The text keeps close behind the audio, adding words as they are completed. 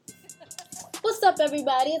What's up,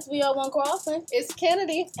 everybody? It's We Are One Crossland. It's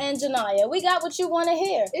Kennedy. And Janaya. We got what you want to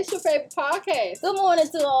hear. It's your favorite podcast. Good morning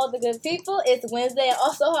to all the good people. It's Wednesday and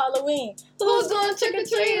also Halloween. Who's going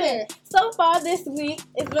trick-or-treating? So far this week,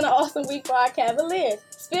 it's been an awesome week for our Cavaliers.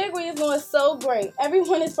 Spirit Week is going so great.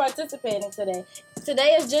 Everyone is participating today.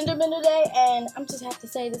 Today is Gender Bender Day, and I'm just have to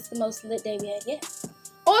say this is the most lit day we had yet.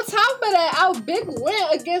 On top of that, our big win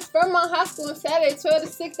against Fairmont High School on Saturday,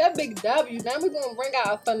 12-6, that big W. Now we're going to bring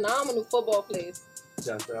out a phenomenal football players.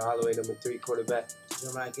 Justin Holloway, number 3 quarterback.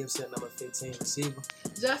 Jeremiah Gibson, number 15 receiver.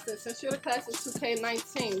 Justin, since you're the class of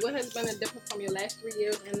 2K19, what has been the difference from your last 3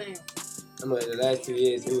 years and now? The last 2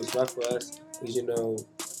 years, it was rough for us.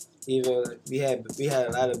 Because, even we had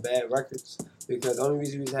a lot of bad records. Because the only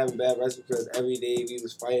reason we was having bad records because every day we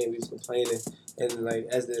was fighting, we was complaining, and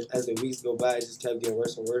as the weeks go by, it just kept getting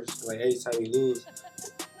worse and worse. Every time we lose,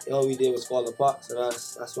 all we did was fall apart. So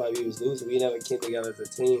that's why we was losing. We never came together as a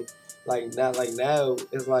team. Now,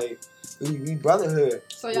 it's like we brotherhood.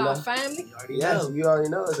 So y'all family? Yes, we already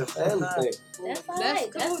know it's a family thing. That's all right.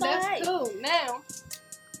 That's cool. Now,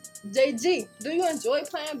 JG, do you enjoy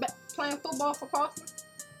playing football for Crossland?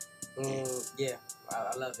 Yeah,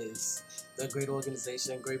 I love it. It's a great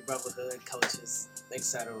organization, great brotherhood, coaches,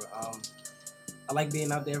 etc. I like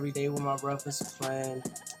being out there every day with my brothers, playing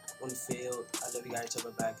on the field. I know we got each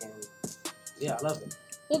other back, and yeah, I love it.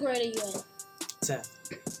 What grade are you in?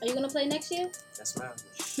 10th. Are you going to play next year? That's right.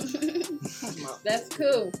 That's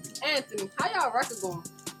cool. Anthony, how y'all record going?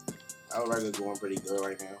 Our record going pretty good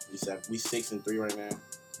right now. We 6-3 right now.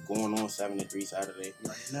 Going on 7-3 Saturday.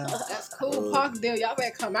 That's cool. Parkdale, y'all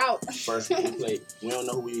better come out. We don't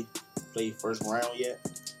know who we play first round yet,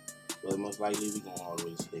 but most likely we going all the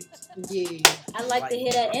way to states. Yeah. I like to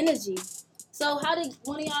hear that energy. So how did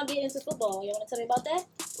one of y'all get into football? You want to tell me about that?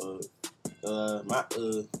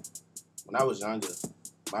 When I was younger,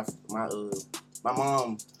 my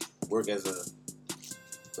mom worked as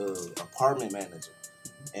a apartment manager,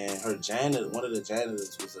 and her janitor, one of the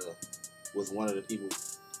janitors was one of the people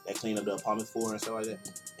that cleaned up the apartment for her and stuff like that.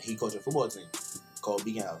 And he coached a football team called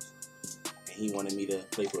Beacon House, and he wanted me to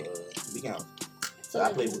play for Beacon House. So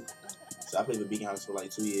I played with Beacon House for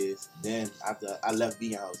 2 years. Then after I left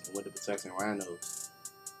Beacon House and went to Patuxent Rhinos,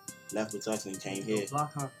 left Patuxent and came here.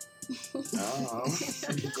 Block, huh?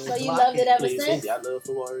 So you loved it ever since? I love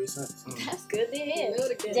football ever since. That's good to hear.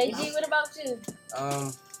 JG, what about you?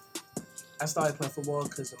 I started playing football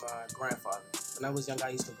because of my grandfather. When I was young, I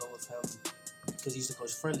used to go with him because he used to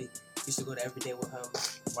coach friendly. Used to go there every day with him,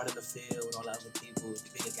 running the field with all the other people, the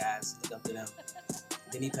bigger guys, look up to them.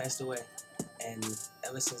 Then he passed away, and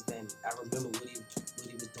ever since then, I remember what he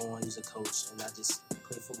was doing. He was a coach, and I just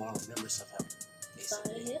played football and remembers of him.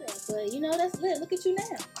 Sorry to hear that, but that's lit. Look at you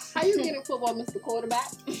now. How you get in football, Mr.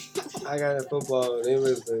 Quarterback? I got in football, and it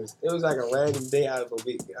was like a random day out of a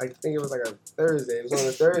week. I think it was like a Thursday. It was on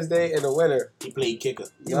a Thursday in the winter. He played kicker.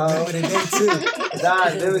 You remember the day too? Nah,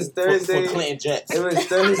 it was Thursday. For Clinton Jets. It was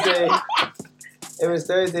Thursday. It was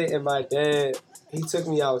Thursday, and my dad, he took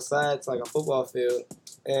me outside to a football field,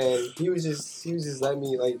 and he was just letting me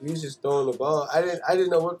he was just throwing the ball. I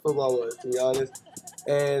didn't know what football was, to be honest.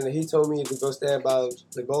 And he told me to go stand by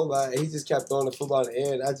the goal line, and he just kept throwing the football in the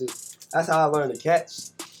air, and that's how I learned to catch.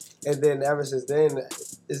 And then ever since then,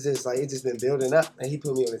 it's just been building up. And he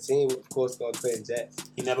put me on the team, of course, called playing Jets.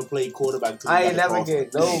 He never played quarterback. I ain't never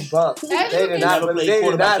get no bump. They did not believe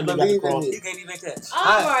in me. You can't even catch.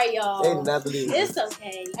 All right, y'all. They did not believe in me. It's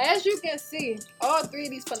okay. As you can see, all three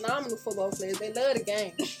of these phenomenal football players, they love the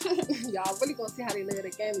game. Y'all really gonna see how they love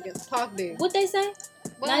the game against Parkdale. What they say?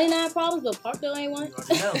 99 problems, but Parkdale ain't one.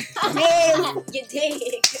 You already know. You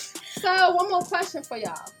dig. So, one more question for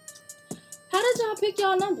y'all. How did y'all pick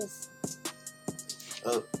y'all numbers?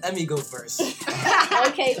 Let me go first.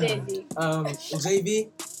 Okay, JB.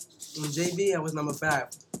 JV, I was number 5.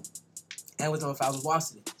 And I was number 5 with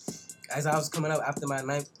varsity. As I was coming up after my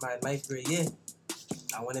ninth grade year,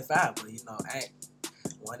 I wanted 5, but I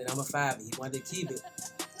wanted number 5, and he wanted to keep it.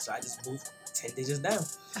 So I just moved 10 digits down.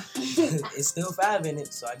 It's still 5 in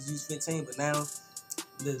it, so I just used 15. But now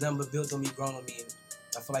the number built on me, grown on me, and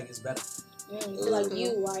I feel like it's better. Like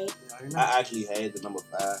you, right? I actually had the number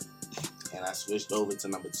 5, and I switched over to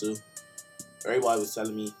number 2. Everybody was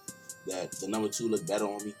telling me that the number 2 looked better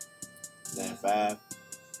on me than 5.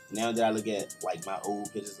 Now that I look at my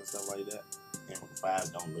old pictures and stuff like that, and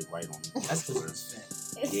 5 don't look right on me. That's the worst.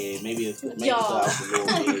 Yeah, maybe it's a little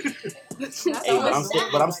big. Hey,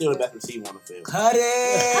 but I'm still the best receiver on the field. Cut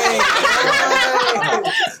it!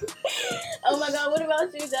 Oh my God, what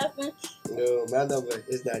about you, Justin? No, my number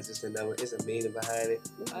is not just a number, it's a meaning behind it.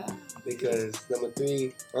 Because number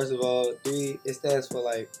 3, first of all, 3, it stands for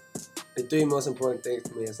the three most important things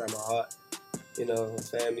to me inside my heart. You know,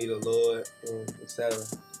 family, the Lord, and etc.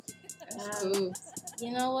 Ooh.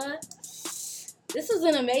 You know what? This was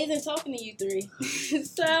an amazing talking to you three.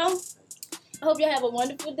 So, I hope y'all have a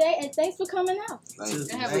wonderful day, and thanks for coming out. Thank you.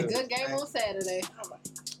 And have a good game on Saturday.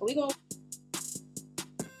 We gonna